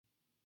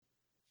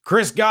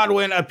Chris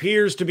Godwin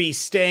appears to be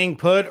staying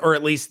put, or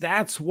at least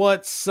that's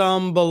what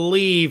some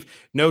believe.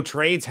 No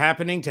trades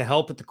happening to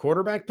help at the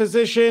quarterback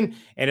position,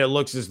 and it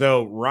looks as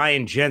though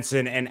Ryan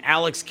Jensen and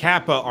Alex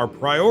Kappa are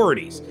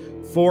priorities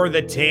for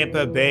the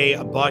Tampa Bay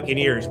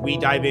Buccaneers. We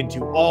dive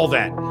into all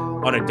that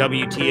on a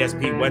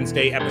WTSP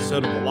Wednesday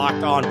episode of the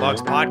Locked On Bucs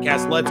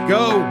podcast. Let's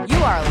go.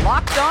 You are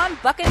Locked On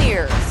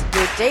Buccaneers,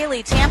 your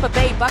daily Tampa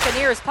Bay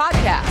Buccaneers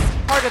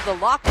podcast, part of the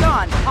Locked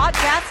On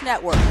Podcast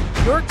Network,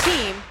 your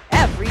team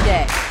every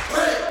day.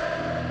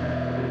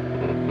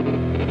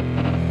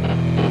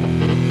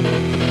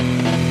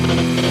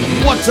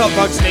 What's up,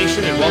 Bucs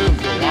Nation, and welcome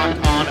to the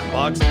Locked On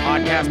Bucs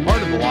podcast,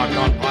 part of the Locked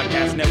On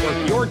Podcast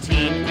Network, your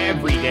team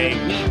every day.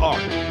 We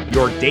are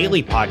your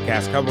daily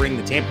podcast covering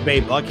the Tampa Bay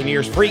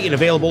Buccaneers, free and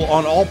available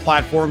on all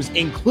platforms,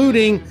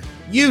 including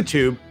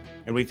YouTube.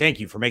 And we thank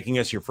you for making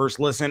us your first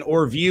listen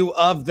or view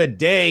of the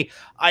day.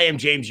 I am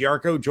James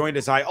Yarko, joined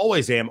as I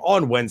always am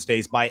on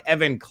Wednesdays by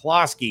Evan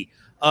Klosky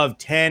of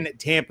 10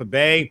 Tampa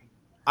Bay.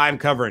 I'm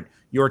covering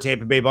your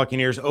Tampa Bay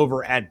Buccaneers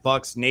over at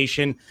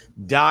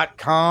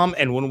bucsnation.com.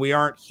 And when we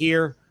aren't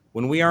here,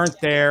 when we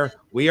aren't there,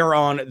 we are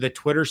on the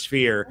Twitter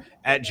sphere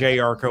at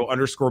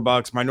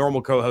JYarko_Bucks. My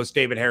normal co-host,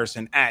 David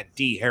Harrison, at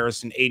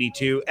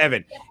DHarrison82.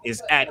 Evan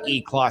is at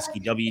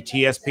eKlosky,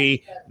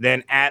 WTSP.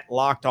 Then at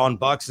Locked On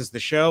Bucs is the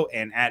show,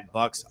 and at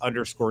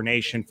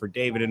Bucs_Nation for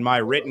David and my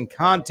written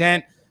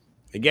content.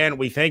 Again,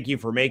 we thank you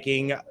for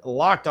making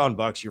Locked On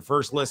Bucs your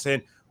first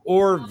listen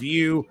or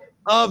view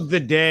of the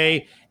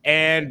day.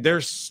 And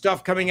there's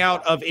stuff coming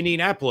out of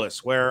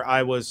Indianapolis where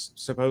I was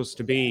supposed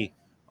to be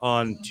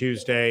on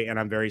Tuesday, and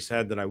I'm very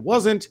sad that I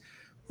wasn't,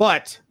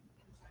 but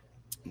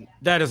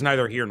that is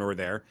neither here nor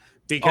there.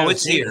 Because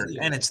it's here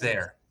and it's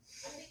there.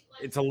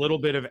 It's a little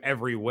bit of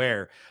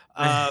everywhere.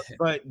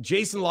 But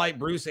Jason Light,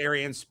 Bruce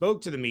Arians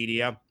spoke to the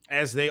media,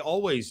 as they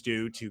always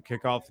do, to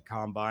kick off the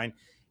combine.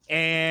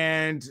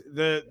 And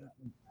the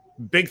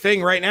big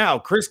thing right now,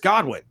 Chris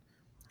Godwin,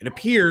 it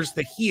appears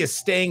that he is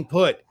staying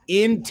put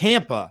in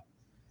Tampa.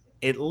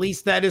 At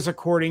least that is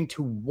according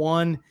to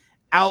one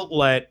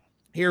outlet.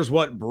 Here's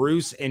what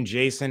Bruce and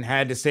Jason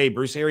had to say.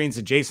 Bruce Arians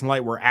and Jason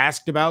Light were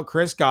asked about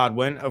Chris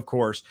Godwin, of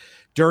course,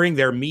 during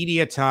their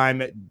media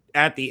time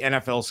at the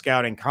NFL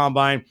Scouting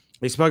Combine.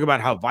 They spoke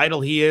about how vital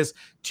he is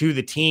to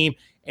the team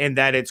and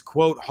that it's,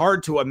 quote,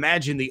 hard to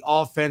imagine the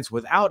offense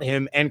without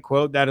him, end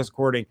quote. That is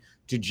according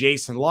to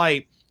Jason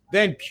Light.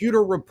 Then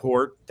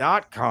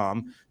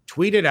PewterReport.com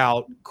tweeted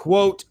out,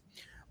 quote,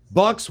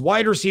 Bucs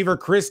wide receiver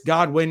Chris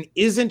Godwin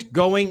isn't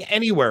going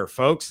anywhere,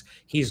 folks.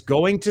 He's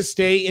going to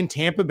stay in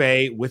Tampa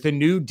Bay with a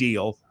new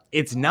deal.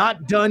 It's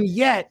not done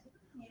yet,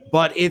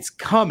 but it's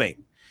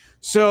coming.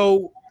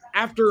 So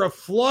after a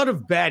flood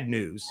of bad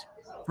news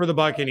for the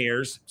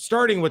Buccaneers,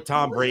 starting with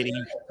Tom Brady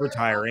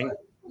retiring,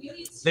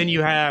 then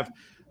you have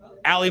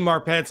Ali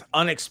Marpet's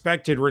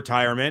unexpected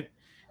retirement.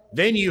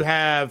 Then you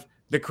have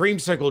the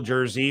creamsicle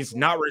jerseys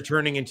not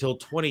returning until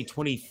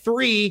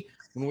 2023.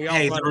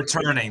 They're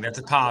returning. That's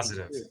a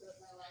positive.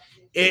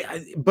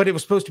 But it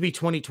was supposed to be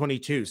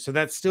 2022. So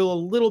that's still a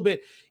little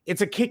bit, it's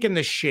a kick in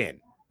the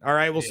shin. All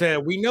right. We'll say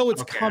we know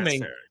it's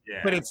coming,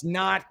 but it's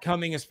not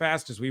coming as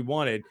fast as we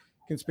wanted.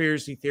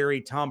 Conspiracy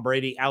theory, Tom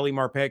Brady, Ali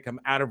Marpet come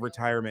out of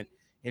retirement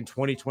in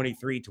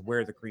 2023 to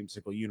wear the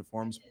creamsicle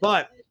uniforms.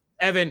 But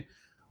Evan,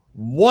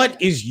 what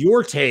is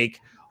your take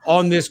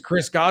on this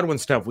Chris Godwin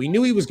stuff? We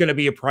knew he was going to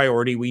be a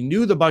priority. We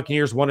knew the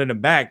Buccaneers wanted him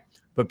back.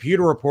 But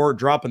Pewter Report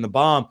dropping the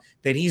bomb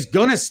that he's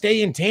going to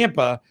stay in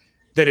Tampa,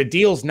 that a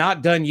deal's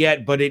not done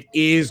yet, but it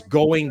is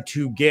going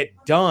to get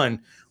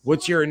done.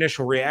 What's your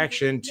initial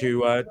reaction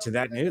to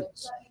that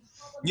news?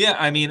 Yeah,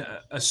 I mean,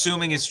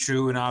 assuming it's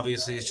true, and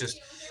obviously it's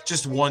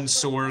just one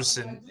source,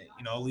 and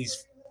at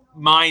least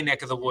my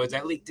neck of the woods,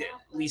 at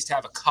least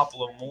have a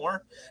couple of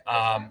more.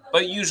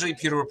 But usually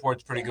Pewter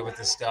Report's pretty good with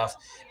this stuff.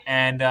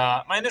 And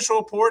my initial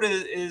report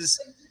is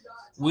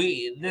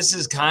this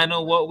is kind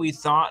of what we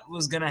thought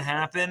was going to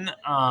happen,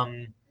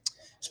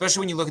 especially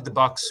when you look at the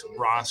Bucs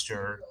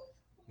roster.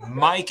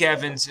 Mike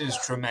Evans is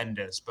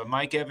tremendous, but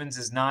Mike Evans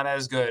is not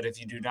as good if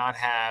you do not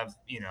have,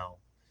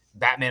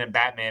 Batman and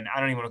Batman. I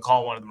don't even want to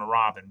call one of them a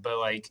Robin, but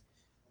like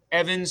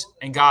Evans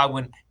and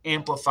Godwin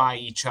amplify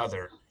each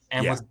other.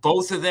 And with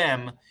both of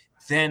them,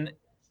 then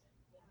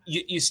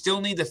you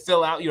still need to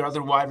fill out your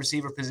other wide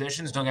receiver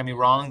positions. Don't get me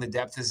wrong, the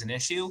depth is an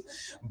issue,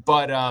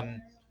 but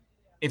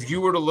if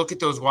you were to look at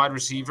those wide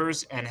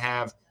receivers and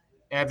have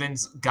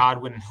Evans,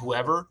 Godwin, and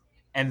whoever,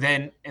 and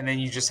then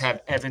you just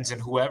have Evans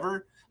and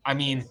whoever, I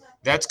mean,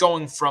 that's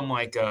going from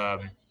like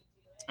a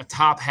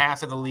top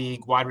half of the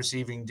league wide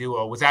receiving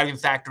duo without even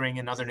factoring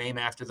another name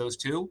after those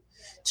two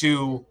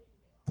to,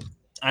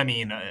 I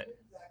mean,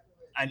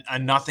 a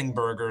nothing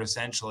burger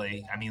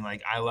essentially. I mean,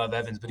 like I love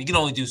Evans, but he can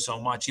only do so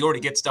much. He already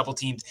gets double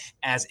teamed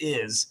as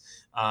is.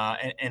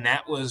 And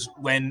that was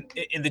when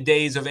in the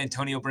days of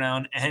Antonio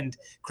Brown and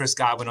Chris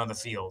Godwin on the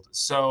field.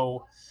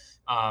 So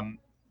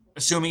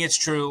assuming it's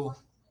true,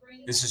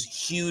 this is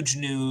huge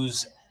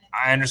news.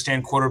 I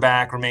understand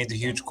quarterback remains a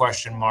huge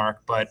question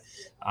mark, but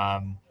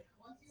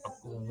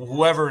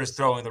whoever is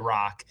throwing the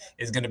rock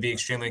is going to be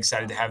extremely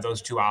excited to have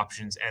those two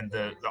options, and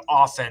the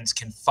offense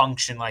can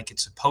function like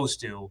it's supposed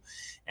to.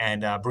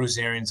 And Bruce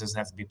Arians doesn't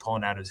have to be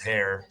pulling out his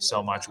hair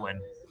so much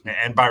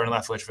and Byron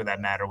Leftwich for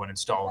that matter, when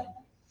installing.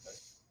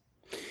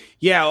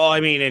 Yeah, well, I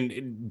mean,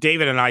 and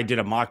David and I did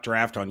a mock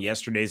draft on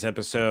yesterday's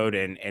episode,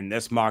 and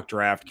this mock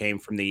draft came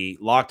from the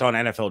Locked On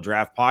NFL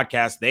Draft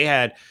podcast. They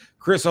had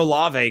Chris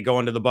Olave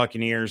going to the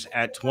Buccaneers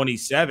at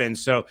 27.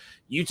 So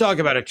you talk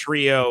about a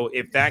trio,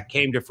 if that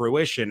came to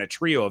fruition, a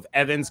trio of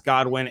Evans,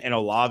 Godwin, and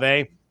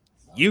Olave.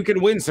 You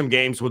can win some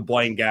games with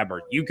Blaine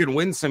Gabbert. You can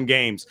win some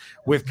games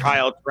with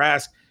Kyle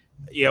Trask.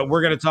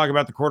 We're going to talk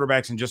about the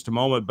quarterbacks in just a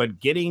moment, but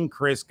getting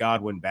Chris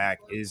Godwin back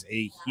is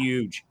a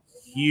huge,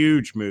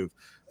 huge move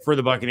for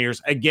the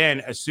Buccaneers.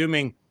 Again,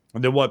 assuming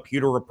that what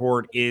Pewter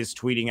Report is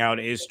tweeting out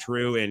is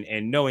true,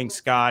 and knowing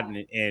Scott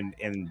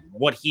and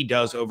what he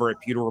does over at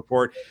Pewter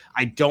Report,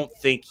 I don't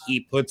think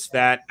he puts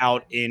that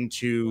out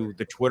into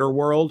the Twitter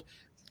world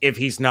if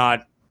he's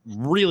not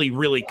really,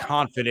 really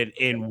confident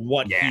in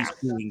what he's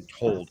being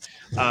told.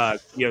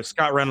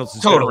 Scott Reynolds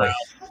has been around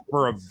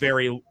for a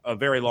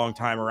very long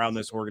time around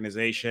this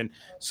organization.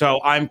 So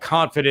I'm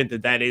confident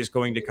that that is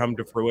going to come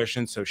to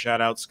fruition. So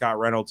shout out Scott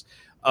Reynolds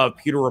of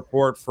Pewter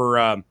Report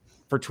for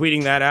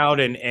tweeting that out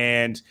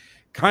and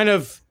kind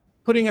of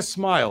putting a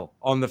smile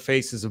on the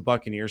faces of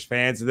Buccaneers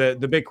fans. The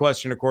big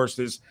question, of course,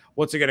 is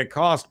what's it going to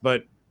cost?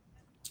 But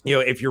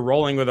if you're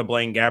rolling with a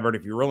Blaine Gabbert,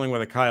 if you're rolling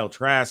with a Kyle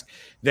Trask,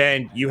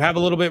 then you have a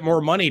little bit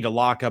more money to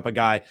lock up a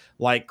guy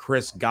like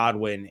Chris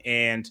Godwin.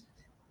 And,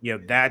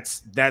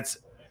 that's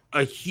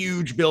a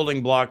huge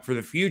building block for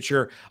the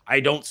future. I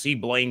don't see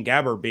Blaine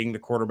Gabbert being the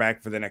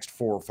quarterback for the next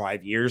 4 or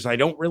 5 years. I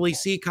don't really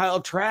see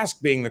Kyle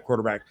Trask being the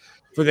quarterback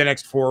for the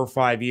next 4 or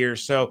 5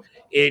 years. So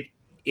it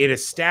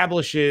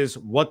establishes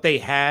what they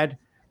had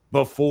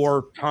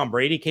before Tom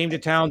Brady came to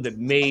town that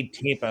made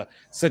Tampa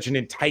such an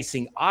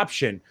enticing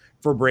option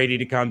for Brady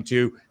to come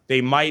to.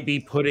 They might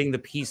be putting the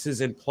pieces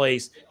in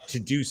place to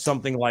do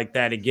something like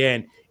that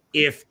again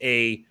if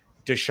a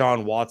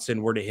Deshaun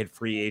Watson were to hit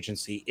free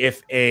agency,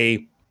 if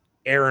a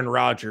Aaron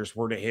Rodgers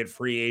were to hit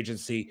free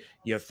agency,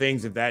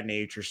 things of that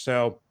nature.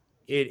 So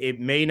it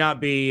may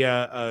not be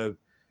I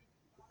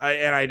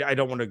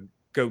don't want to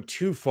go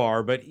too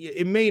far, but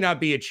it may not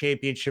be a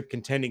championship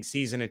contending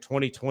season in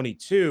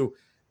 2022,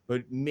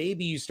 but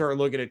maybe you start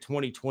looking at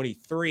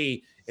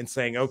 2023 and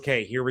saying,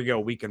 okay, here we go.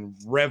 We can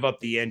rev up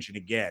the engine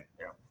again.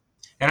 Yeah.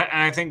 And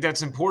I think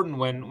that's important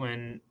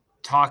when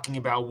talking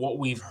about what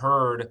we've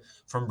heard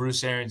from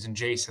Bruce Arians and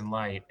Jason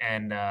Light.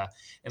 And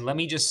let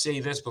me just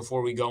say this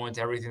before we go into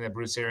everything that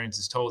Bruce Arians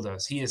has told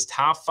us. He is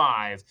top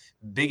 5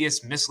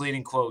 biggest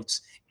misleading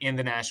quotes in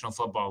the National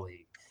Football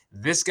League.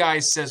 This guy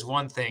says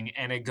one thing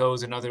and it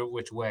goes another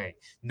which way.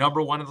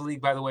 Number 1 of the league,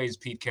 by the way, is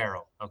Pete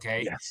Carroll.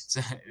 Okay. Yes.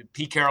 So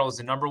Pete Carroll is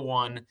the number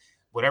 1.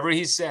 Whatever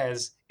he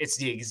says, it's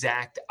the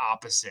exact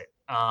opposite.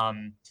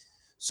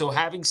 So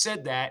having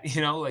said that,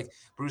 like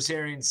Bruce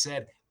Arians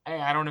said, hey,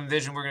 I don't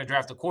envision we're going to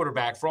draft a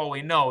quarterback. For all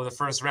we know, the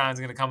first round is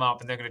going to come up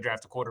and they're going to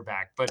draft a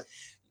quarterback. But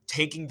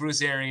taking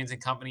Bruce Arians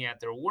and company at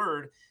their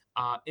word,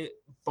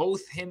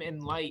 both him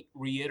and Light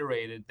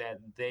reiterated that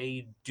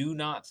they do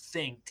not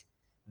think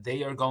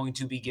they are going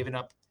to be giving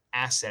up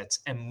assets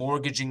and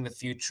mortgaging the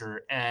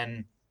future.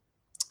 And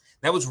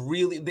that was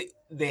really,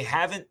 they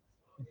haven't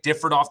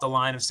differed off the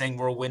line of saying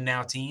we're a win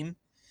now team.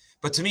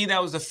 But to me,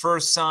 that was the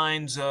first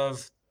signs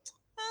of,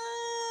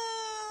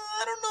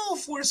 I don't know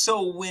if we're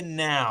so win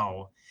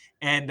now.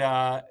 And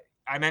I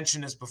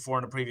mentioned this before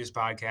in a previous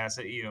podcast,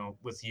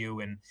 with you,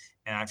 and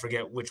I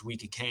forget which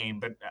week it came,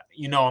 but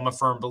I'm a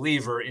firm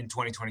believer in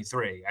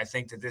 2023. I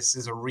think that this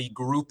is a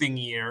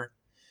regrouping year.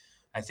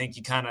 I think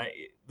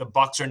the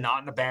Bucs are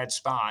not in a bad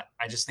spot.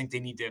 I just think they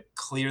need to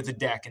clear the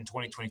deck in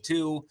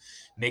 2022,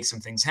 make some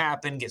things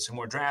happen, get some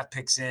more draft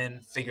picks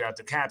in, figure out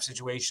their cap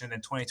situation. And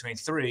then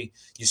 2023,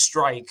 you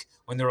strike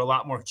when there are a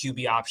lot more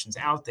QB options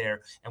out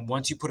there. And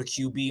once you put a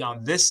QB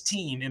on this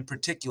team in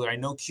particular, I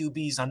know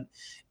QBs on.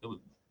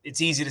 It's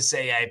easy to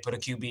say, I put a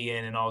QB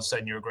in and all of a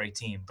sudden you're a great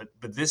team. But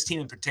this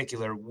team in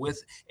particular with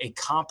a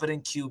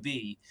competent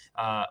QB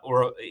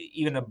or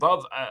even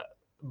above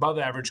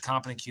average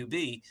competent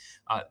QB,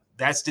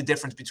 that's the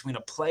difference between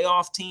a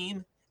playoff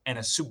team and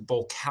a Super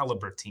Bowl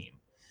caliber team.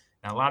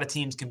 Now, a lot of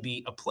teams can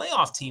be a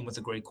playoff team with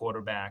a great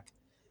quarterback,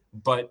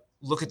 but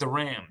look at the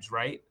Rams,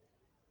 right?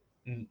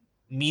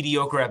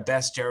 Mediocre at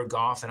best, Jared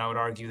Goff, and I would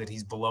argue that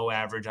he's below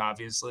average,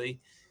 obviously.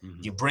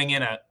 Mm-hmm. You bring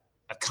in a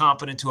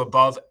competent to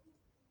above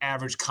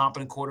average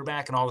competent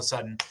quarterback, and all of a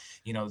sudden,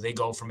 they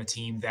go from a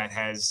team that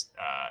has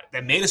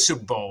that made a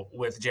Super Bowl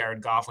with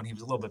Jared Goff when he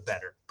was a little bit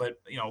better, but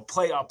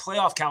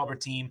playoff caliber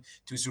team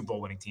to a Super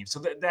Bowl winning team.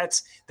 So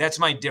that's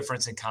my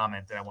difference in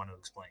comment that I want to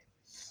explain.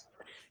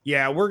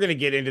 Yeah, we're going to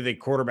get into the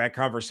quarterback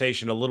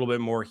conversation a little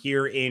bit more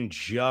here in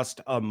just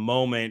a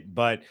moment,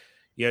 but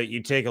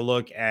you take a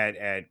look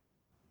at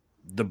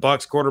the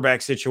Bucs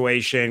quarterback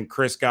situation.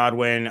 Chris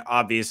Godwin,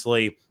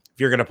 obviously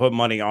you're going to put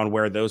money on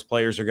where those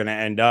players are going to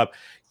end up,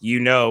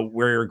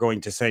 we're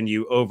going to send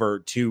you over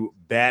to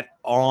Bet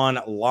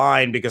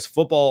Online, because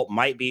football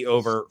might be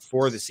over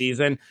for the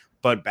season,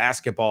 but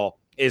basketball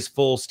is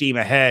full steam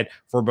ahead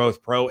for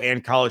both pro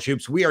and college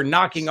hoops. We are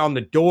knocking on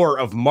the door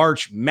of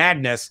March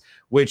Madness,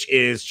 which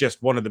is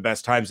just one of the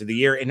best times of the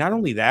year. And not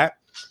only that,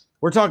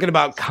 we're talking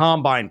about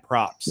combine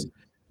props.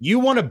 You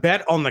want to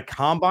bet on the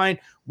combine?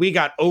 We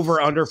got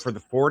over under for the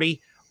 40,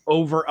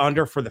 over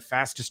under for the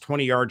fastest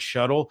 20-yard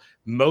shuttle,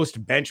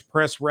 most bench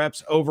press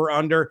reps, over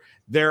under.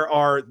 There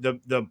are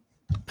the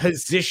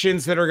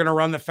positions that are going to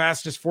run the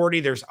fastest 40.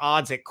 There's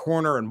odds at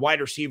corner and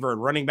wide receiver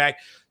and running back.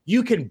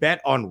 You can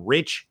bet on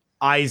Rich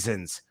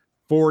Eisen's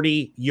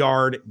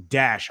 40-yard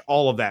dash,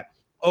 all of that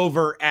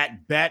over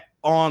at Bet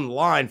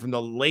Online, from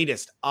the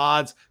latest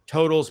odds,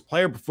 totals,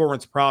 player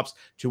performance props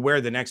to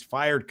where the next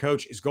fired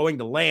coach is going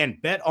to land.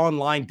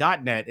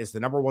 BetOnline.net is the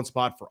number one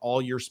spot for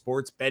all your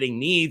sports betting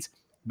needs.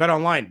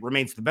 BetOnline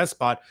remains the best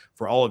spot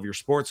for all of your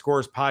sports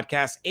scores,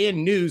 podcasts,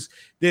 and news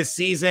this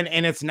season.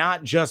 And it's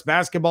not just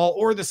basketball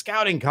or the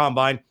scouting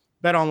combine.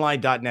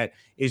 BetOnline.net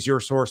is your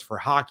source for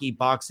hockey,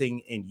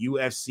 boxing, and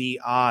UFC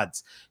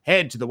odds.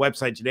 Head to the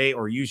website today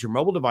or use your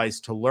mobile device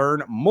to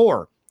learn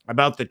more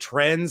about the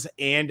trends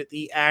and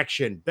the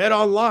action.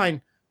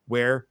 BetOnline,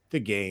 where the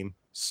game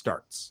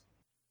starts.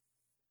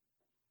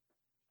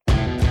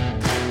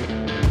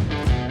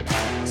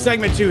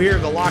 Segment 2 here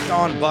of the Locked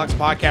On Bucs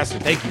podcast,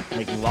 and thank you for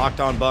making Locked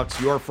On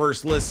Bucs your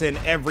first listen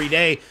every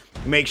day.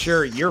 Make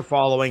sure you're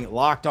following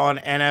Locked On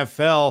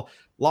NFL,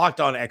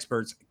 Locked On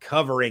experts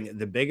covering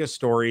the biggest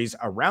stories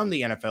around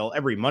the NFL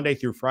every Monday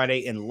through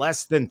Friday in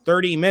less than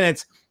 30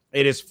 minutes.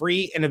 It is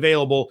free and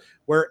available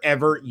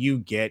wherever you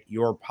get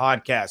your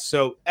podcast.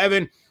 So,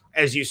 Evan,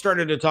 as you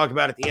started to talk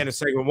about at the end of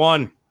segment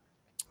 1,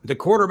 the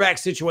quarterback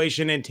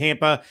situation in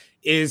Tampa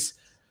is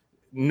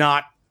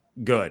not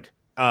good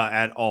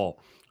at all.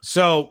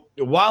 So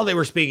while they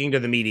were speaking to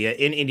the media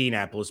in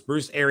Indianapolis,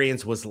 Bruce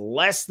Arians was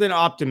less than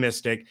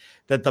optimistic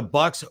that the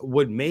Bucs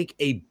would make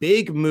a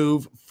big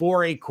move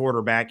for a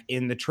quarterback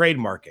in the trade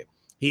market.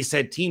 He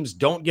said teams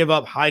don't give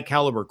up high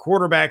caliber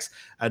quarterbacks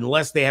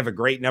unless they have a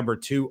great number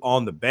 2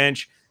 on the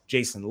bench.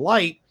 Jason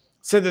Light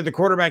said that the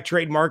quarterback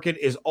trade market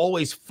is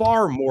always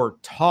far more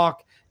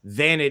talk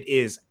than it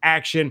is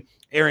action.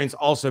 Arians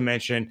also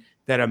mentioned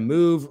that a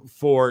move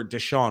for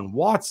Deshaun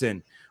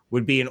Watson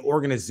would be an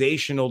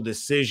organizational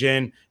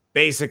decision,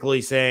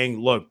 basically saying,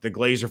 look, the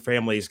Glazer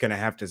family is going to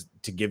have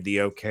to give the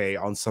okay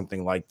on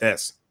something like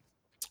this.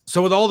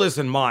 So with all this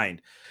in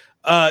mind,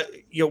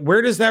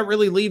 where does that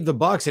really leave the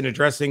Bucs in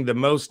addressing the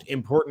most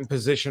important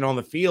position on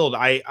the field?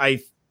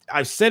 I've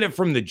said it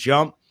from the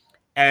jump,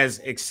 as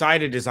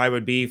excited as I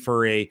would be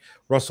for a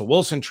Russell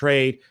Wilson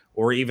trade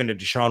or even a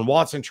Deshaun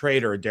Watson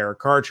trade or a Derek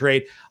Carr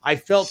trade. I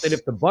felt that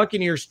if the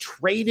Buccaneers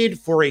traded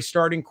for a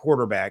starting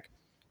quarterback,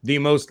 the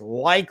most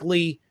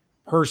likely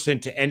person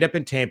to end up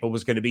in Tampa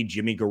was going to be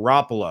Jimmy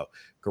Garoppolo.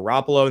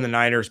 Garoppolo and the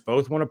Niners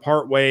both want to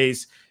part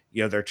ways.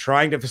 They're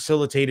trying to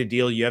facilitate a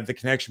deal. You have the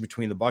connection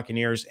between the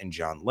Buccaneers and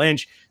John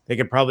Lynch. They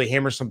could probably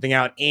hammer something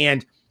out.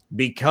 And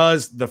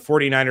because the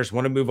 49ers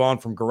want to move on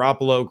from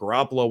Garoppolo,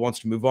 Garoppolo wants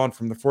to move on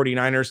from the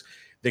 49ers,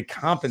 the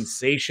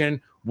compensation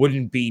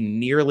wouldn't be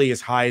nearly as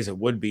high as it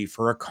would be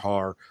for a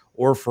Carr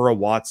or for a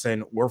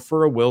Watson or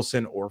for a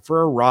Wilson or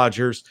for a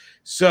Rodgers.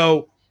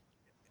 So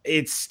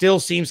it still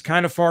seems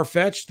kind of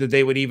far-fetched that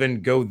they would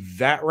even go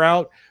that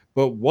route.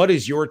 But what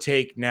is your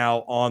take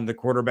now on the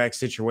quarterback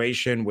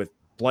situation with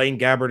Blaine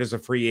Gabbert as a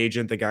free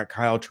agent? They got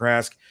Kyle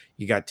Trask.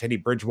 You got Teddy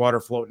Bridgewater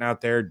floating out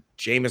there.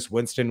 Jameis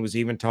Winston was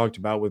even talked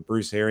about with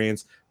Bruce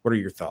Arians. What are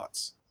your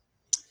thoughts?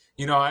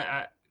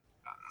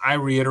 I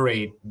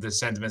reiterate the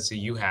sentiments that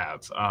you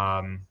have.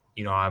 I'm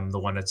the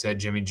one that said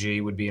Jimmy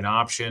G would be an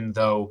option,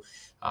 though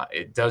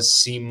it does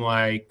seem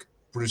like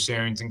Bruce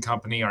Arians and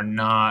company are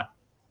not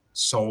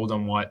sold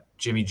on what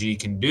Jimmy G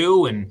can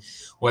do and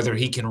whether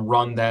he can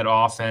run that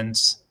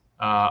offense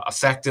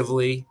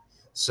effectively.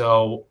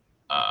 So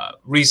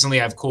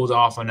recently I've cooled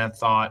off on that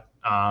thought.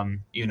 I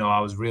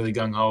was really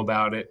gung-ho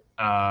about it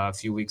a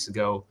few weeks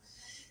ago.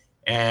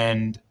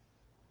 And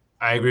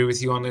I agree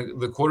with you on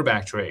the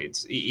quarterback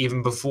trades.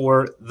 Even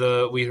before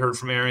we heard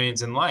from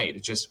Arians and Light,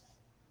 it's just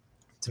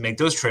to make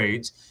those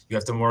trades, you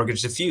have to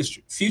mortgage the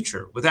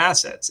future with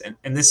assets.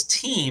 And this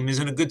team is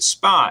in a good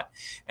spot.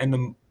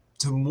 And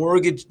to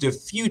mortgage the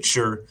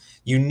future,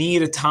 you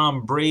need a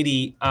Tom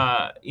Brady,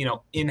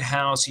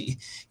 in-house.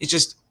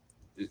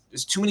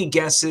 There's too many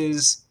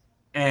guesses,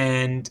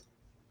 and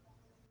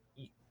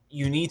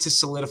you need to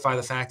solidify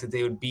the fact that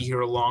they would be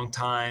here a long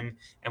time.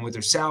 And with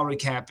their salary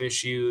cap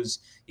issues,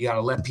 you got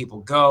to let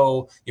people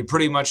go. You're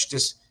pretty much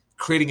just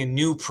creating a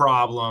new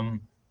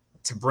problem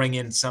to bring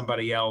in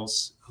somebody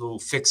else who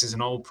fixes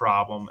an old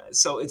problem.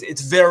 So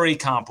it's very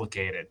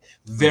complicated,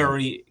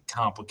 very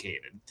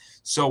complicated.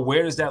 So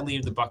where does that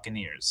leave the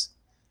Buccaneers?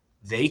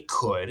 They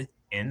could,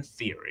 in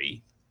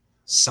theory,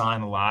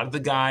 sign a lot of the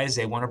guys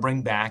they want to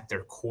bring back,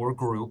 their core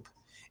group,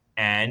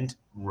 and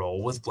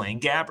roll with Blaine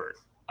Gabbert,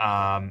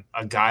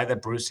 a guy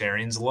that Bruce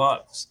Arians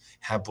loves.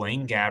 Have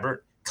Blaine Gabbert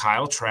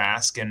Kyle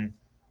Trask and,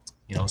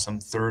 some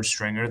third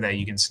stringer that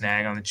you can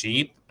snag on the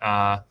cheap,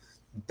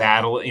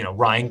 battle,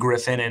 Ryan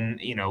Griffin and,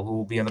 who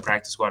will be on the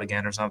practice squad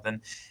again or something,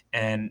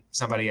 and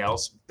somebody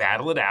else,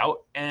 battle it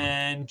out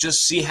and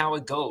just see how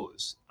it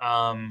goes.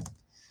 I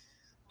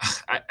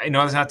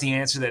know that's not the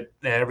answer that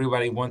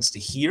everybody wants to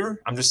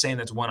hear. I'm just saying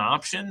that's one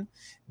option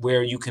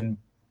where you can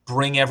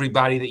bring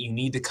everybody that you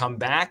need to come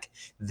back.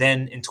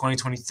 Then in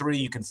 2023,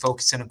 you can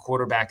focus in a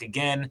quarterback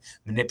again,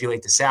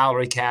 manipulate the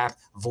salary cap,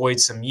 void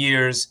some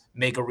years,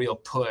 make a real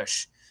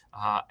push.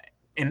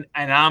 And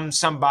I'm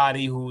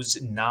somebody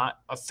who's not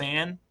a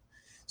fan,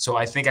 so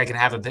I think I can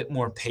have a bit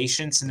more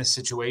patience in a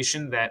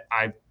situation that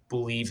I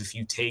believe if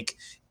you take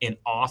an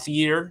off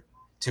year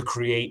to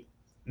create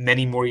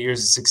many more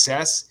years of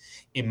success,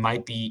 it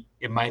might be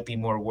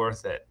more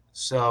worth it.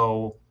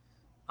 So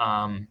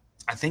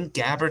I think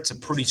Gabbert's a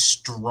pretty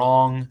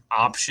strong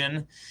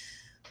option.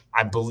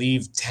 I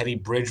believe Teddy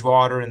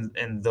Bridgewater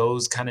and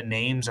those kind of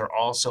names are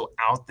also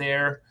out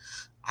there.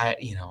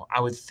 I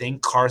would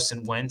think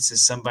Carson Wentz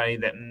is somebody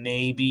that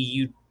maybe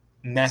you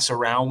mess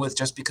around with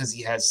just because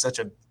he has such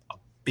a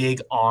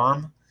big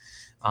arm.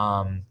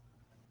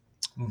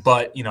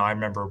 But, I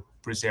remember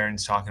Bruce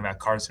Arians talking about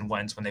Carson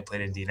Wentz when they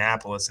played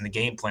Indianapolis, and the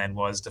game plan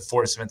was to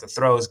force him into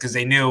throws because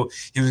they knew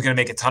he was going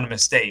to make a ton of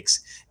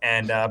mistakes.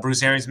 And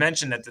Bruce Arians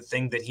mentioned that the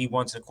thing that he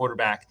wants in a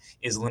quarterback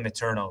is limit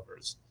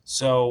turnovers.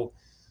 So,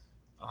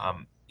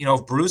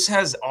 if Bruce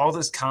has all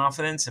this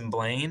confidence in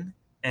Blaine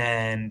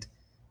and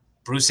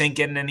Bruce ain't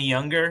getting any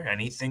younger,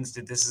 and he thinks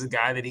that this is a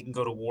guy that he can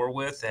go to war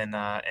with and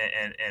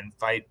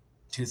fight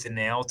tooth and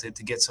nail to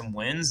get some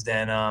wins,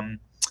 then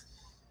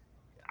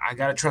I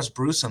got to trust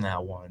Bruce on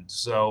that one.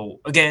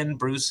 So, again,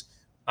 Bruce,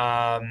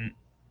 I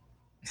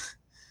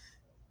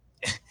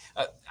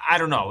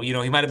don't know.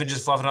 He might have been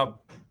just fluffing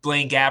up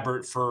Blaine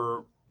Gabbert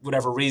for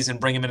whatever reason,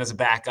 bring him in as a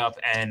backup,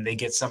 and they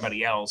get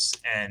somebody else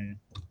and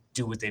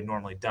do what they've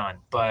normally done.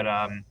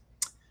 But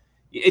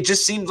it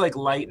just seems like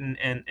Light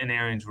and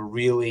Arians were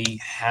really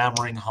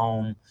hammering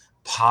home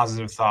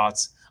positive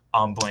thoughts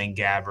on Blaine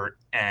Gabbert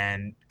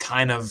and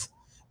kind of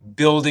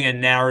building a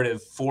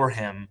narrative for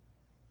him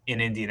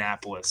in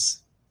Indianapolis.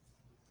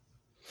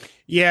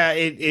 Yeah,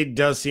 it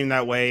does seem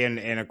that way.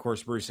 And of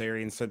course, Bruce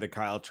Arians said that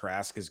Kyle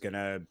Trask is going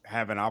to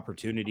have an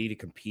opportunity to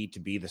compete to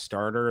be the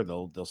starter.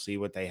 They'll see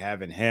what they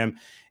have in him.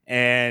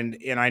 And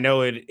I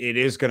know it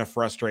is going to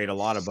frustrate a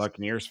lot of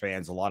Buccaneers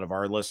fans, a lot of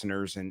our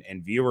listeners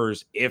and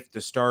viewers, if the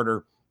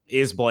starter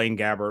is Blaine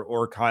Gabbert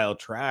or Kyle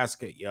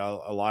Trask.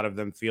 A lot of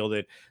them feel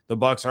that the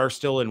Bucs are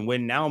still in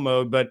win now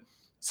mode, but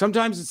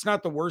sometimes it's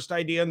not the worst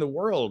idea in the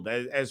world,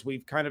 as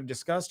we've kind of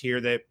discussed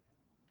here, that,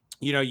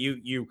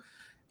 you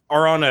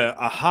are on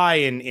a high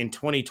in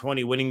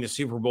 2020, winning the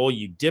Super Bowl.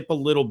 You dip a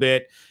little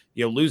bit,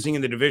 losing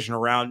in the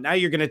divisional round. Now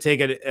you're going to take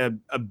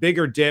a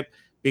bigger dip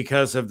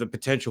because of the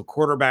potential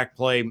quarterback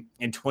play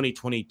in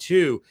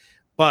 2022.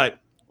 But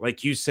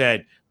like you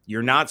said,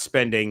 you're not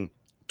spending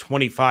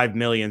 25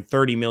 million,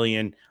 30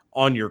 million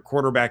on your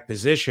quarterback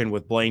position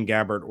with Blaine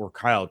Gabbert or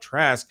Kyle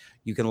Trask.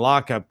 You can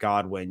lock up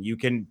Godwin. You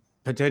can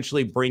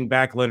potentially bring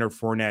back Leonard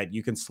Fournette.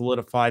 You can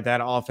solidify that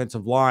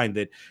offensive line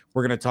that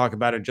we're going to talk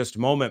about in just a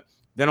moment.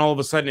 Then all of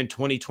a sudden in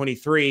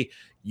 2023,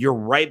 you're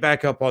right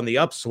back up on the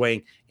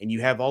upswing and you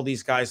have all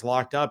these guys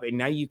locked up, and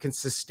now you can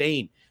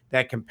sustain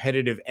that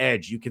competitive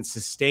edge. You can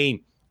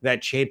sustain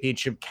that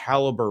championship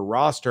caliber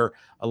roster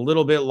a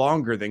little bit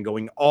longer than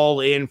going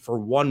all in for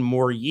one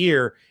more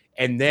year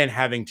and then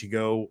having to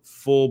go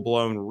full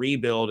blown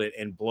rebuild it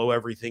and blow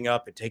everything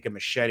up and take a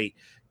machete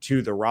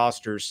to the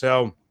roster.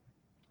 So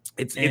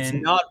it's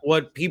not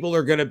what people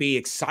are going to be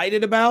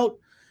excited about.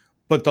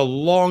 But the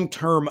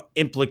long-term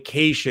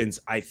implications,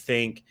 I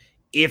think,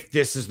 if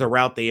this is the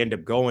route they end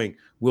up going,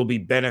 will be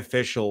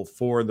beneficial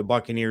for the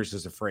Buccaneers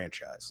as a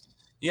franchise.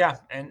 Yeah,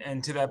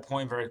 and to that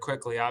point very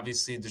quickly,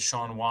 obviously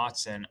Deshaun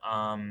Watson,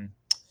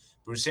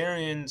 Bruce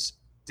Arians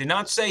did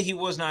not say he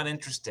was not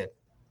interested.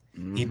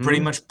 Mm-hmm. He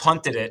pretty much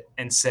punted it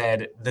and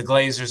said the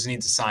Glazers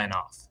need to sign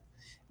off.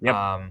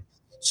 Yep.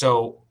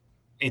 So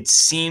it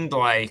seemed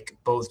like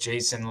both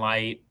Jason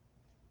Light,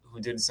 who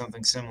did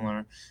something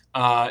similar,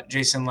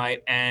 Jason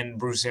Light and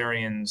Bruce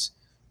Arians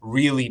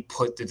really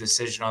put the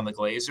decision on the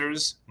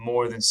Glazers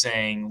more than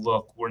saying,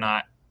 look, we're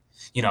not,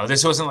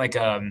 this wasn't like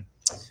a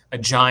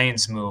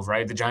Giants move,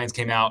 right? The Giants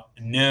came out,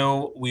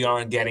 no, we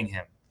aren't getting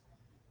him.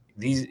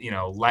 These,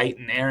 Light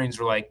and Arians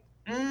were like,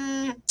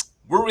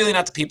 we're really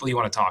not the people you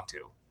want to talk to.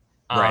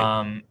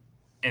 Right.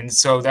 And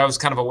so that was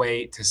kind of a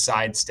way to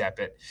sidestep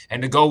it.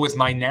 And to go with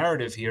my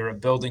narrative here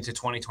of building to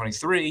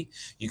 2023,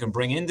 you can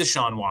bring in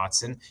Deshaun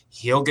Watson.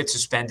 He'll get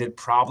suspended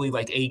probably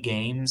like 8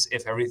 games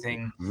if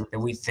everything that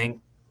we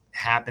think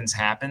happens.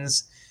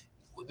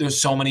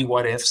 There's so many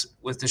what ifs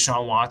with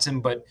Deshaun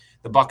Watson, but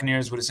the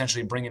Buccaneers would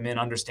essentially bring him in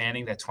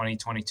understanding that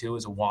 2022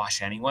 is a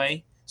wash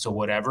anyway. So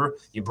whatever,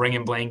 you bring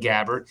in Blaine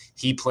Gabbert,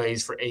 he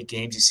plays for 8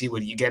 games. You see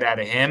what you get out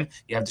of him.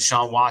 You have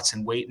Deshaun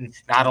Watson waiting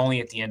not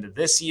only at the end of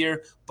this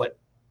year, but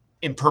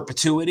in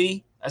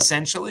perpetuity,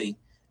 essentially,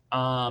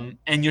 and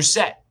you're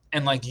set.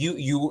 and like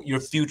your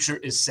future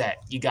is set.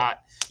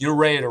 You're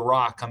ready to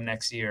rock come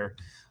next year.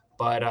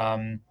 But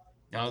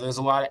there's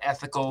a lot of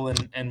ethical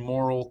and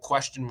moral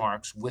question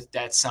marks with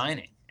that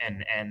signing,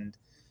 and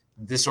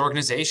this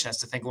organization has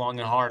to think long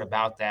and hard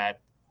about that,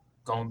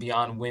 going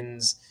beyond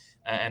wins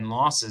and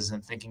losses,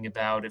 and thinking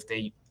about if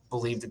they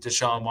believe that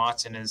Deshaun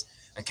Watson is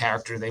a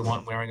character they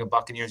want wearing a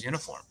Buccaneers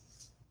uniform.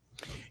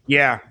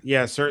 Yeah,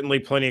 certainly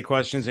plenty of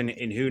questions, and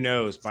who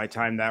knows, by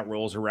time that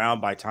rolls around,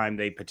 by time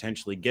they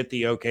potentially get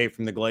the okay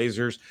from the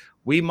Glazers,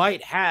 we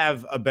might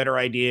have a better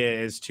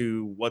idea as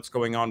to what's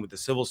going on with the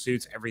civil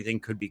suits. Everything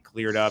could be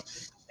cleared up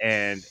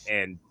and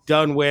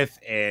done with,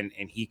 and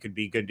he could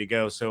be good to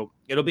go. So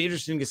it'll be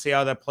interesting to see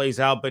how that plays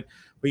out. But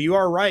you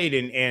are right,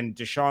 and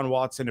Deshaun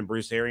Watson and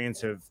Bruce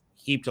Arians have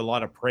heaped a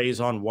lot of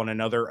praise on one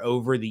another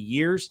over the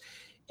years,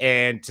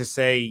 and to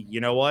say,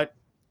 you know what?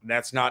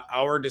 That's not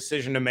our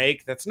decision to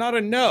make. That's not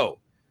a no.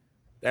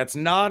 That's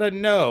not a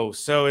no.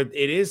 So it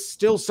is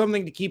still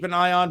something to keep an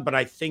eye on, but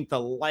I think the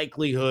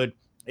likelihood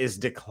is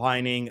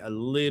declining a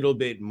little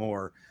bit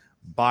more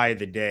by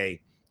the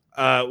day.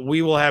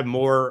 We will have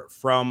more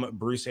from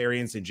Bruce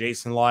Arians and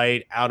Jason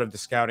Light out of the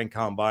scouting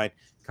combine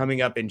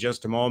coming up in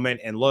just a moment.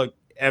 And look,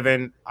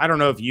 Evan, I don't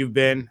know if you've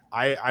been.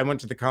 I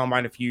went to the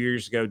combine a few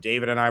years ago.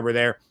 David and I were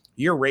there.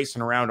 You're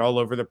racing around all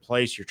over the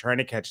place. You're trying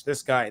to catch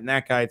this guy and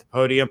that guy at the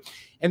podium.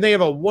 And they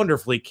have a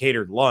wonderfully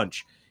catered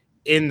lunch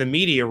in the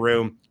media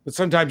room, but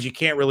sometimes you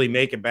can't really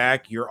make it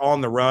back. You're on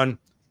the run.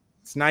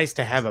 It's nice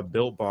to have a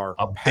Built Bar.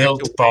 A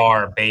Built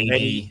Bar, baby.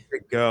 Ready to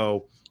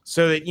go.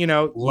 So that, you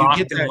Locked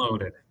get and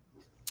loaded.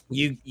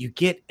 You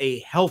get a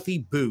healthy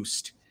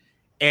boost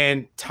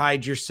and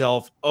tide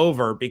yourself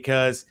over,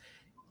 because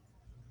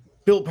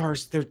Built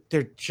Bars,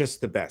 they're just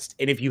the best.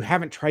 And if you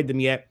haven't tried them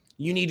yet,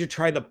 you need to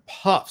try the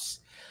Puffs,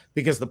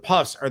 because the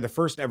Puffs are the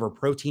first ever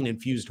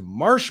protein-infused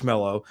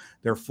marshmallow.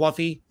 They're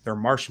fluffy, they're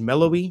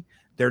marshmallowy.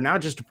 They're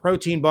not just a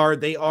protein bar,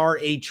 they are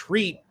a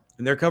treat,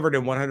 and they're covered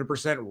in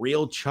 100%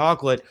 real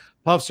chocolate.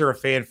 Puffs are a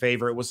fan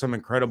favorite with some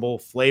incredible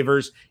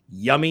flavors: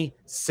 yummy,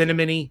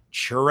 cinnamony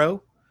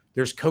churro.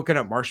 There's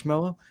coconut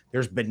marshmallow.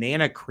 There's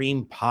banana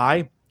cream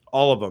pie.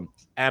 All of them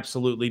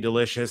absolutely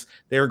delicious.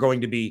 They're going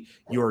to be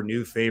your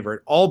new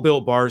favorite. All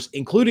Built Bars,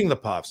 including the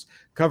Puffs,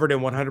 covered in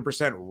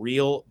 100%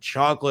 real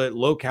chocolate,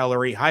 low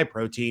calorie, high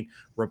protein.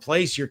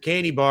 Replace your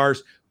candy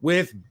bars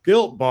with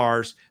Built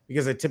Bars,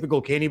 because a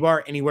typical candy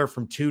bar, anywhere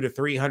from 200 to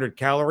 300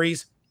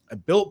 calories. A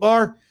Built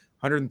Bar,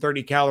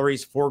 130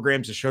 calories, 4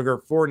 grams of sugar,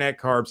 4 net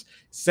carbs,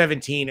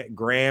 17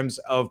 grams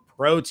of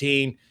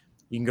protein.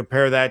 You can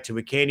compare that to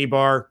a candy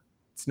bar.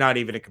 It's not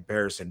even a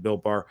comparison.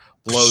 Built Bar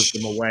blows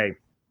them away.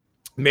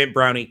 Mint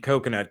brownie,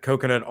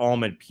 coconut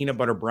almond, peanut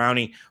butter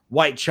brownie,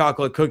 white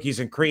chocolate cookies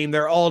and cream.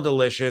 They're all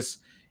delicious.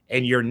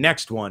 And your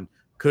next one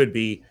could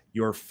be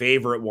your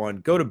favorite one.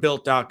 Go to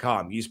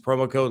built.com. Use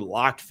promo code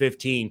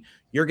LOCKED15.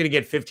 You're going to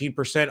get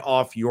 15%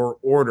 off your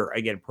order.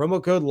 Again,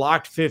 promo code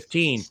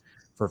LOCKED15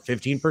 for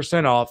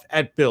 15% off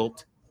at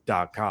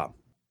built.com.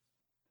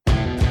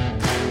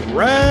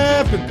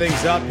 Wrapping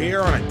things up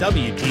here on a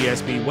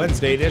WTSP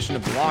Wednesday edition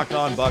of the Locked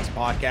On Bucks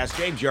podcast.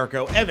 James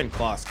Yarko, Evan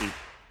Klosky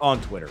on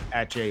Twitter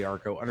at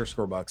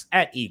 @JYarko_Bucks,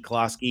 at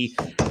 @eKlosky,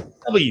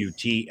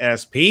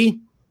 WTSP.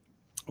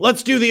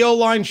 Let's do the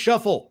O-line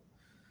shuffle.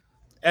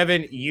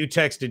 Evan, you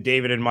texted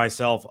David and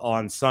myself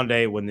on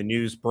Sunday when the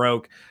news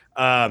broke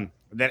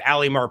that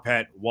Ali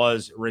Marpet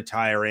was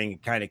retiring.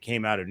 It kind of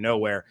came out of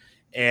nowhere.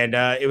 And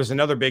it was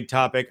another big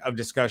topic of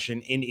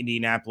discussion in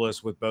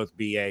Indianapolis with both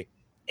BA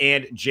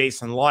and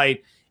Jason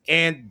Light.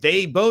 And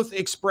they both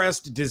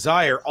expressed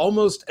desire,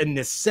 almost a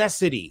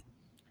necessity,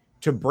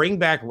 to bring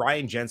back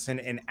Ryan Jensen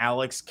and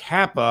Alex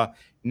Kappa,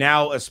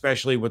 now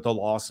especially with the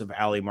loss of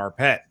Ali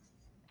Marpet.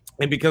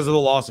 And because of the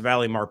loss of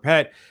Ali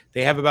Marpet,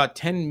 they have about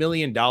 $10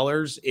 million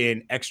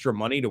in extra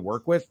money to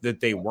work with that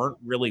they weren't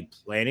really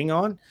planning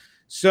on.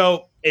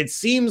 So it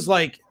seems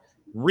like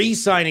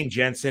re-signing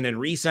Jensen and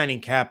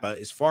re-signing Kappa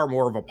is far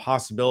more of a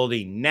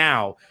possibility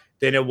now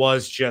than it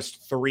was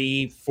just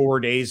 3-4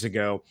 days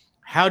ago.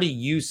 How do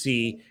you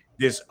see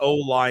this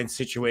O-line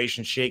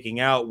situation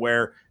shaking out,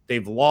 where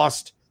they've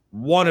lost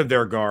one of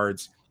their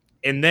guards,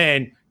 and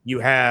then you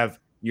have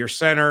your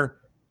center,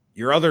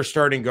 your other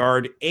starting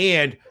guard,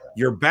 and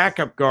your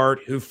backup guard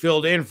who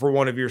filled in for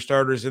one of your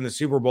starters in the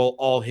Super Bowl,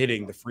 all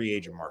hitting the free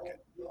agent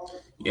market?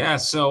 Yeah,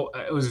 so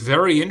it was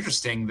very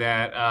interesting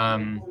that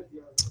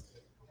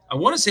I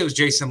want to say it was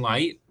Jason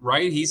Light,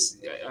 right?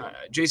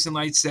 Jason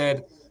Light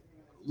said,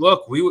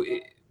 look,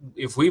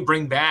 if we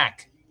bring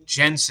back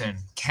Jensen,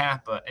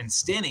 Kappa, and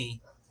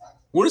Stinney,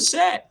 we're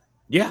set.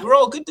 Yeah. We're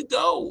all good to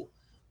go,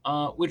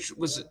 which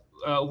was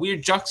a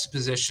weird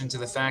juxtaposition to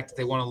the fact that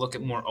they want to look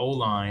at more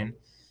O-line.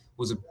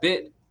 Was a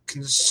bit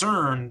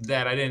concerned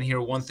that I didn't hear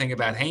one thing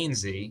about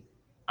Hainsey.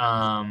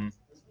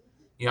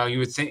 You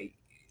would think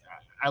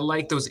I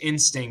like those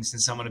instincts in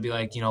someone to be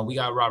like, we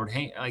got Robert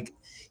Hainsey. Like,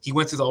 he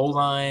went through the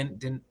O-line,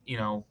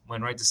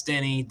 went right to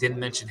Stinney, didn't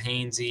mention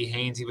Hainsey.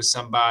 Hainsey was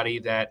somebody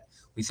that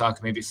we thought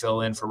could maybe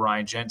fill in for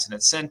Ryan Jensen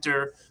at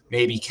center,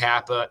 maybe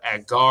Kappa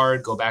at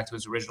guard, go back to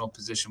his original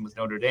position with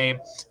Notre Dame.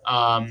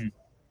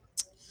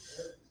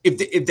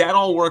 If that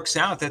all works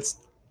out,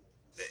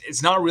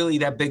 it's not really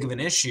that big of an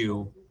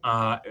issue.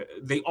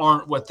 They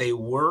aren't what they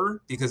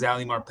were because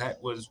Ali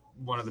Marpet was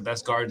one of the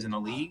best guards in the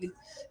league,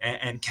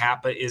 and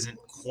Kappa isn't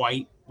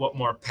quite what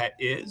Marpet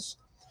is.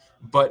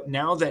 But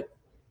now that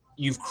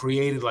you've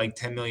created like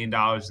 $10 million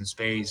in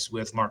space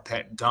with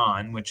Marpet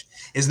gone, which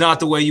is not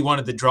the way you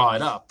wanted to draw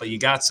it up, but you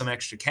got some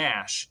extra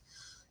cash,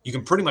 you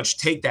can pretty much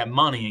take that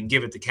money and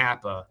give it to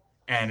Kappa,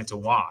 and it's a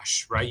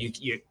wash, right?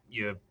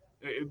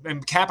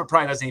 And Kappa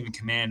probably doesn't even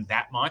command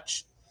that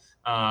much,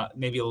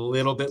 maybe a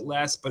little bit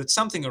less, but it's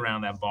something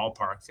around that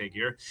ballpark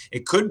figure.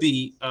 It could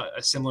be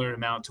a similar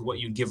amount to what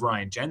you'd give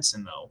Ryan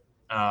Jensen, though,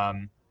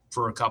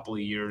 for a couple of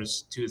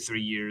years, 2 to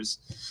 3 years.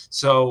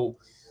 So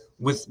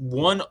with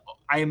one,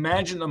 I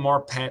imagine the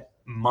Marpet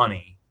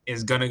money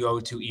is going to go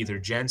to either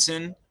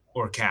Jensen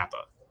or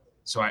Kappa.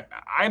 So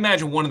I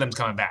imagine one of them's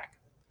coming back.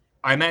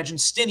 I imagine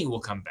Stinney will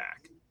come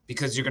back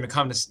because you're going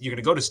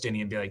to go to Stinney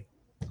and be like,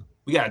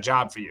 we got a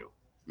job for you.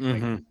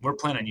 Mm-hmm. Like, we're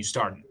planning on you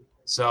starting.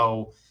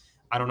 So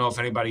I don't know if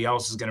anybody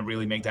else is going to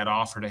really make that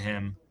offer to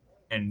him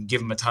and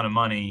give him a ton of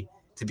money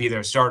to be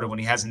their starter when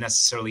he hasn't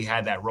necessarily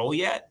had that role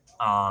yet.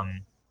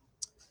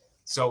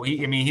 So he's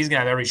going to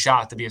have every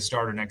shot to be a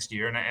starter next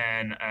year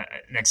and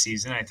next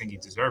season. I think he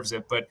deserves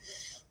it. But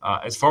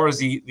as far as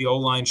the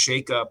O-line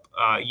shakeup,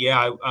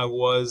 I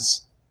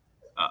was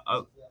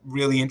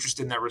really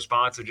interested in that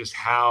response of just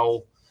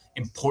how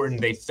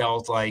important they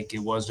felt like it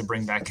was to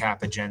bring back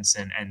Kappa,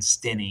 Jensen, and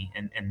Stinney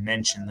and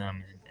mention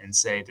them and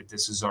say that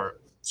this is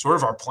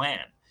our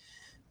plan.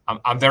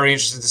 I'm very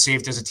interested to see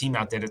if there's a team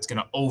out there that's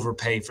going to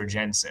overpay for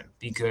Jensen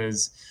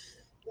because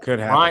could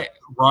happen.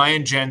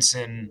 Ryan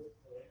Jensen,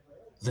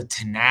 the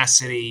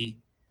tenacity,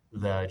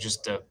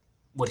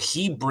 what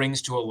he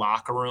brings to a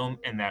locker room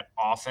and that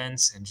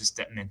offense and just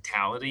that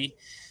mentality,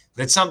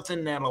 that's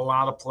something that a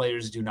lot of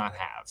players do not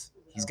have.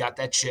 He's got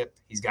that chip,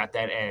 he's got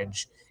that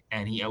edge,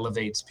 and he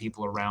elevates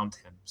people around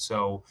him.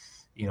 So,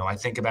 I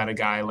think about a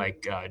guy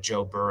like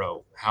Joe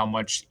Burrow, how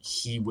much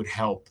he would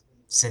help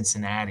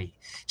Cincinnati,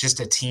 just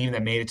a team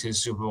that made it to the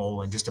Super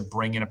Bowl, and just to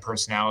bring in a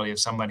personality of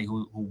somebody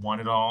who won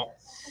it all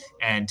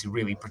and to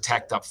really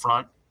protect up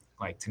front.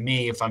 Like, to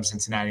me, if I'm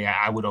Cincinnati,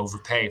 I would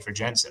overpay for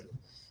Jensen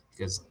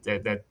because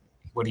that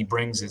what he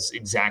brings is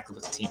exactly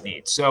what the team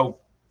needs. So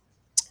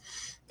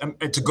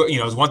it's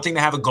one thing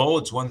to have a goal.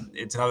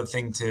 It's another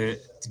thing to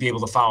be able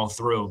to follow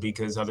through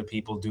because other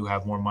people do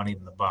have more money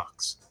than the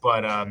Bucs.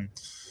 But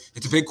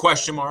it's a big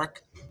question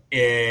mark.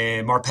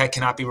 Marpet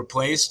cannot be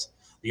replaced.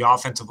 The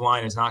offensive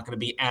line is not going to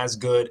be as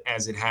good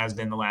as it has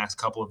been the last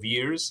couple of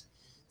years.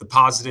 The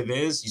positive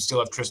is you still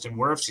have Tristan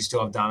Wirfs, you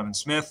still have Donovan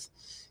Smith.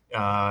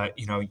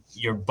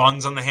 Your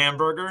buns on the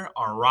hamburger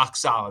are rock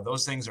solid.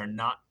 Those things are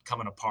not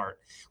coming apart.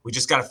 We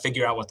just got to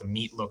figure out what the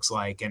meat looks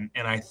like. And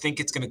I think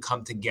it's going to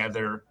come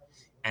together.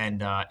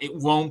 And it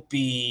won't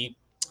be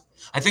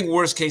 – I think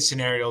worst case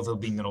scenario, they'll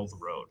be middle of the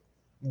road.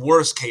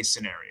 Worst case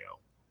scenario.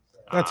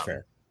 That's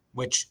fair.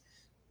 Which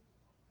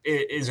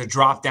is a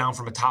drop down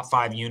from a top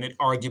 5 unit,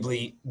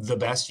 arguably the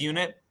best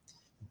unit.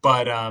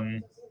 But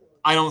I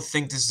don't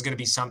think this is going to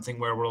be something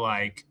where we're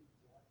like,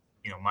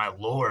 my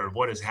Lord,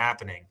 what is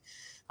happening?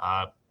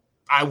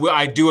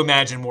 I do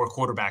imagine more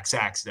quarterback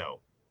sacks, though.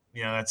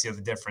 That's the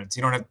other difference.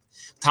 You don't have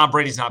 – Tom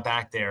Brady's not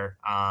back there.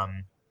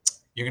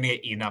 You're going to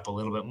get eaten up a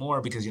little bit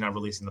more because you're not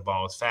releasing the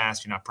ball as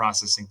fast. You're not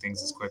processing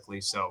things as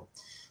quickly. So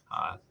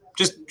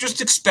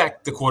just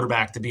expect the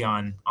quarterback to be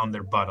on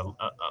their butt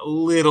a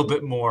little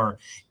bit more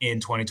in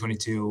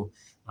 2022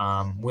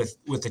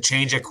 with the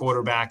change at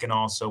quarterback and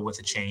also with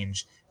a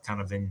change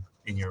kind of in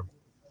your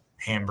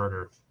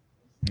hamburger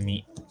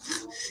meat.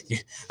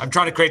 I'm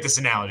trying to create this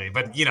analogy,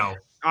 but, in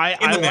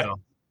the middle.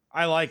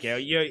 I like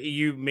it.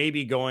 You may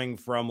be going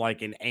from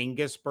like an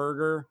Angus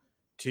burger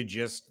to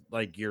just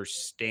like your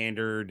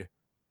standard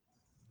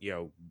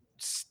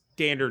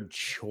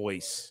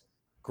choice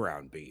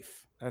ground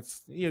beef.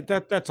 That's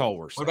all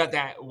we're saying. What about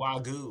that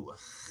Wagyu?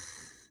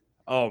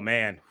 Oh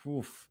man.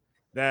 Oof.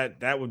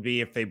 That would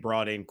be if they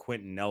brought in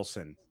Quentin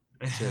Nelson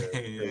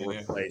to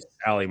replace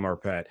Ali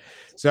Marpet.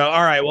 So,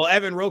 all right. Well,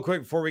 Evan, real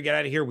quick before we get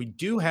out of here, we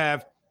do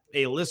have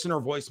a listener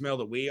voicemail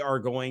that we are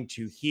going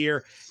to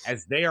hear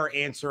as they are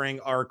answering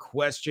our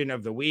question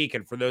of the week.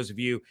 And for those of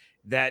you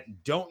that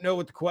don't know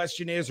what the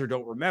question is or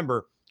don't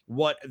remember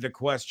what the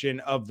question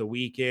of the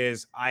week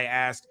is, I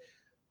asked,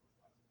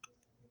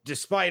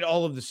 despite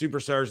all of the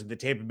superstars that the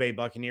Tampa Bay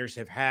Buccaneers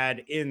have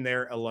had in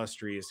their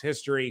illustrious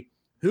history,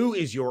 who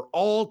is your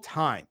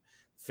all-time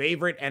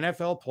favorite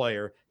NFL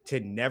player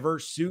to never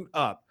suit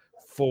up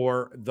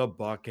for the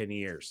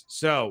Buccaneers?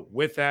 So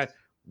with that,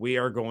 we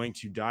are going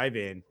to dive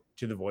in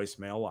to the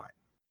voicemail line.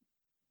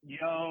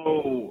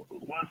 Yo,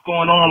 what's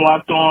going on,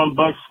 Locked On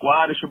Bucs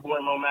Squad? It's your boy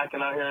Mo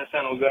Mackin out here in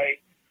San Jose.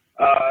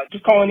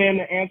 Just calling in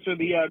to answer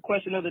the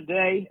question of the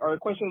day or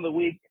question of the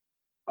week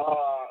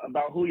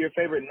about who your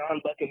favorite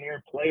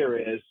non-Buccaneer player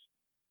is.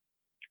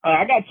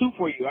 I got two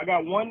for you. I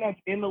got one that's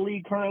in the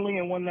league currently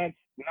and one that's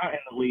not in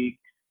the league.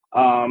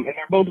 And they're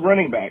both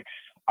running backs.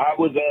 I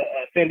was a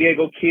San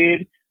Diego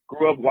kid,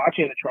 grew up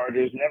watching the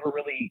Chargers, never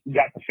really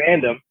got to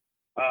fandom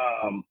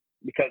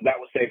because that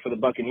was saved for the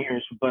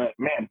Buccaneers. But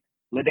man,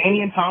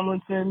 LaDainian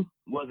Tomlinson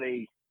was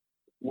a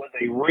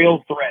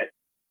real threat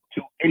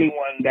to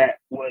anyone that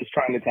was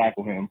trying to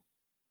tackle him.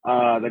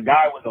 The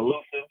guy was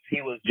elusive.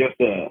 He was just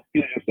a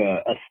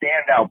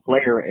standout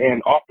player,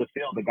 and off the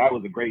field, the guy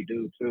was a great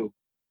dude too.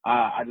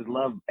 I just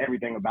love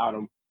everything about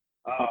him.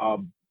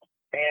 And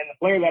the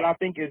player that I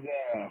think is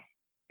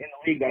in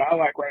the league that I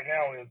like right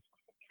now is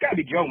it's got to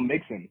be Joe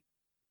Mixon.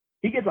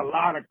 He gets a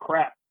lot of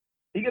crap.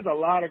 He gets a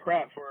lot of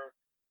crap for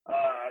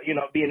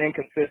being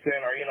inconsistent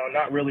or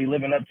not really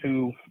living up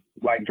to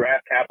like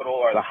draft capital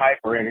or the hype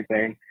or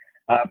anything.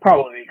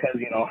 Probably because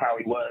how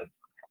he was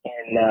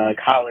in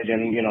college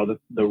and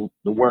the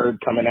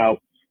word coming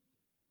out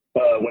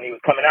when he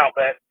was coming out.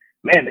 But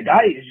man, the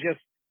guy is just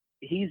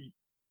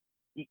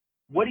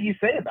what do you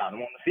say about him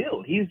on the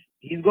field? He's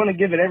going to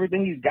give it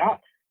everything he's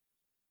got.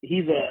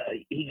 He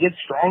gets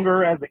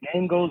stronger as the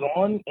game goes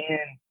on,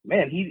 and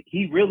man,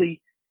 he really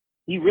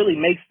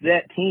makes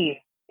that team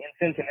in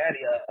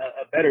Cincinnati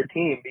a better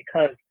team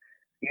because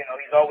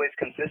he's always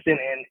consistent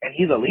and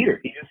he's a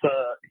leader. He's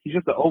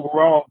just an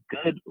overall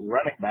good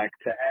running back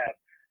to have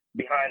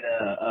behind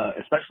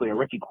especially a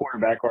rookie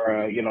quarterback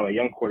or a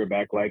young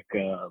quarterback like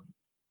Joe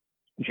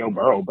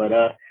Burrow. But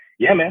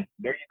yeah, man,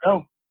 there you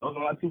go. Those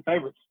are my two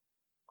favorites.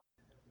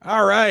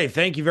 All right.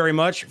 Thank you very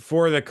much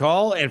for the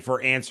call and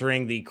for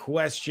answering the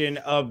question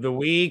of the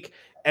week.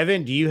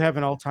 Evan, do you have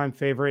an all-time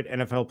favorite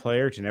NFL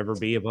player to never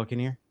be a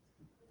Buccaneer?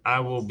 I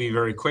will be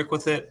very quick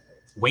with it.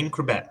 Wayne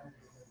Corbett.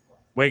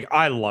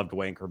 I loved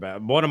Wayne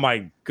Corbett. One of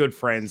my good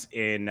friends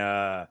in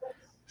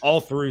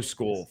all through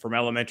school, from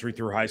elementary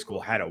through high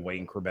school, had a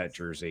Wayne Corbett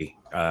jersey.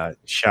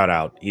 Shout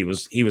out. He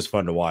was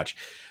fun to watch.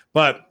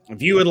 But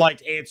if you would like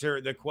to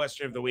answer the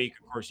question of the week,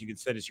 of course, you can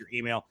send us your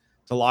email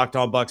to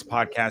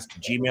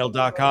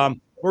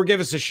lockedonbuckspodcast@gmail.com or give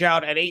us a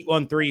shout at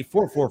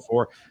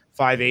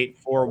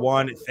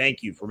 813-444-5841.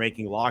 Thank you for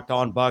making Locked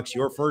On Bucks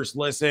your first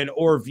listen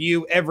or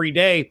view every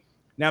day.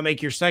 Now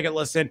make your second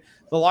listen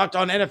the Locked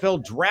On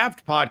NFL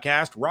Draft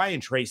Podcast. Ryan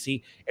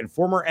Tracy and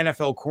former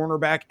NFL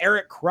cornerback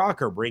Eric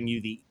Crocker bring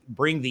the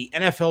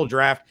NFL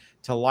Draft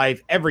to life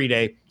every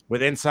day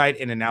with insight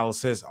and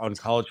analysis on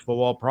college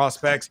football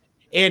prospects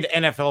and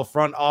NFL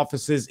front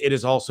offices. It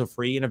is also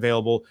free and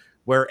available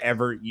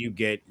wherever you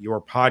get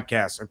your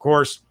podcasts. Of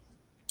course,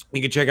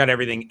 you can check out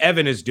everything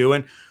Evan is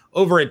doing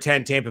over at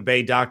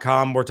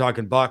 10tampabay.com. We're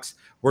talking Bucks.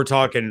 We're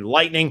talking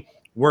Lightning.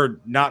 We're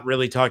not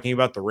really talking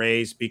about the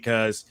Rays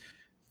because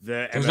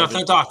there's nothing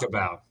to talk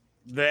about.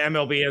 The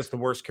MLB is the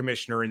worst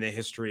commissioner in the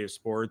history of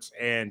sports.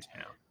 And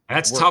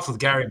that's tough with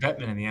Gary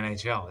Bettman in the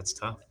NHL. It's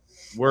tough.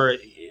 We're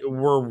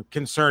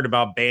concerned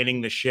about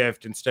banning the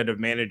shift instead of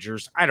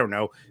managers,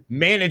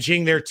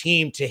 managing their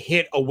team to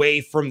hit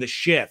away from the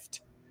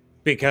shift,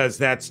 because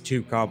that's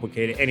too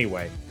complicated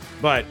anyway.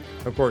 But,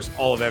 of course,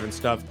 all of Evan's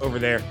stuff over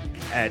there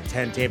at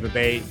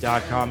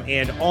 10tampabay.com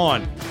and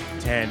on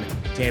 10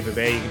 Tampa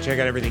Bay. You can check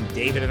out everything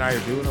David and I are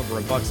doing over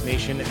at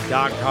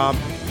bucksnation.com.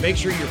 Make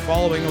sure you're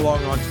following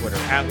along on Twitter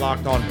at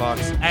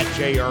LockedOnBucks, at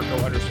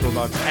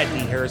JArco_Bucks, at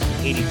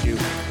DHarrison82,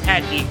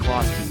 at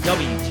eClosky,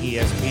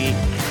 WTSP,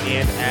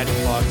 and at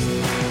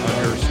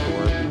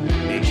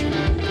Bucks_Nation.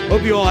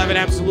 Hope you all have an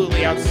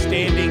absolutely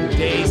outstanding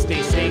day.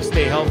 Stay safe,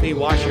 stay healthy,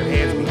 wash your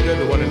hands, be good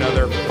to one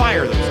another,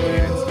 fire those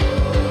cannons.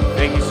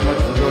 Thank you so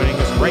much for joining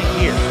us right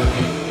here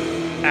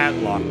at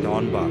Locked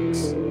On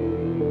Bucks.